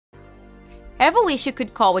Ever wish you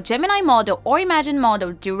could call a Gemini model or Imagine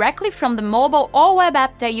model directly from the mobile or web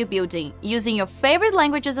app that you're building, using your favorite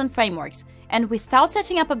languages and frameworks, and without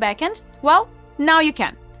setting up a backend? Well, now you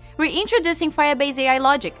can. We're introducing Firebase AI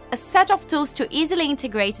Logic, a set of tools to easily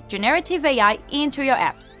integrate generative AI into your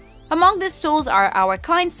apps. Among these tools are our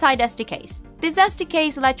client-side SDKs. These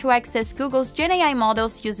SDKs let you access Google's genAI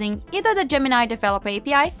models using either the Gemini Developer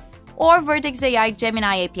API or Vertex AI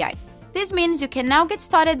Gemini API. This means you can now get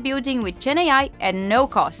started building with genAI at no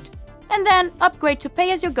cost, and then upgrade to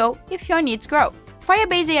pay-as-you-go if your needs grow.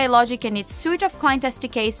 Firebase AI Logic and its suite of client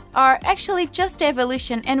SDKs are actually just the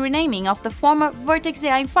evolution and renaming of the former Vertex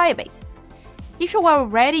AI in Firebase. If you are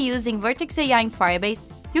already using Vertex AI in Firebase,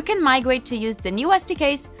 you can migrate to use the new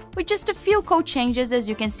SDKs with just a few code changes, as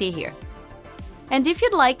you can see here. And if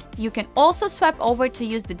you'd like, you can also swap over to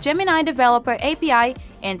use the Gemini Developer API,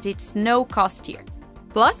 and it's no cost here.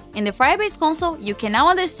 Plus, in the Firebase console, you can now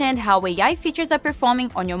understand how AI features are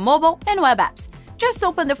performing on your mobile and web apps. Just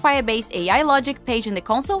open the Firebase AI Logic page in the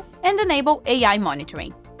console and enable AI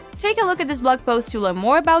monitoring. Take a look at this blog post to learn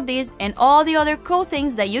more about this and all the other cool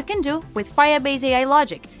things that you can do with Firebase AI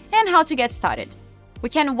Logic and how to get started. We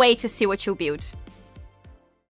can't wait to see what you'll build.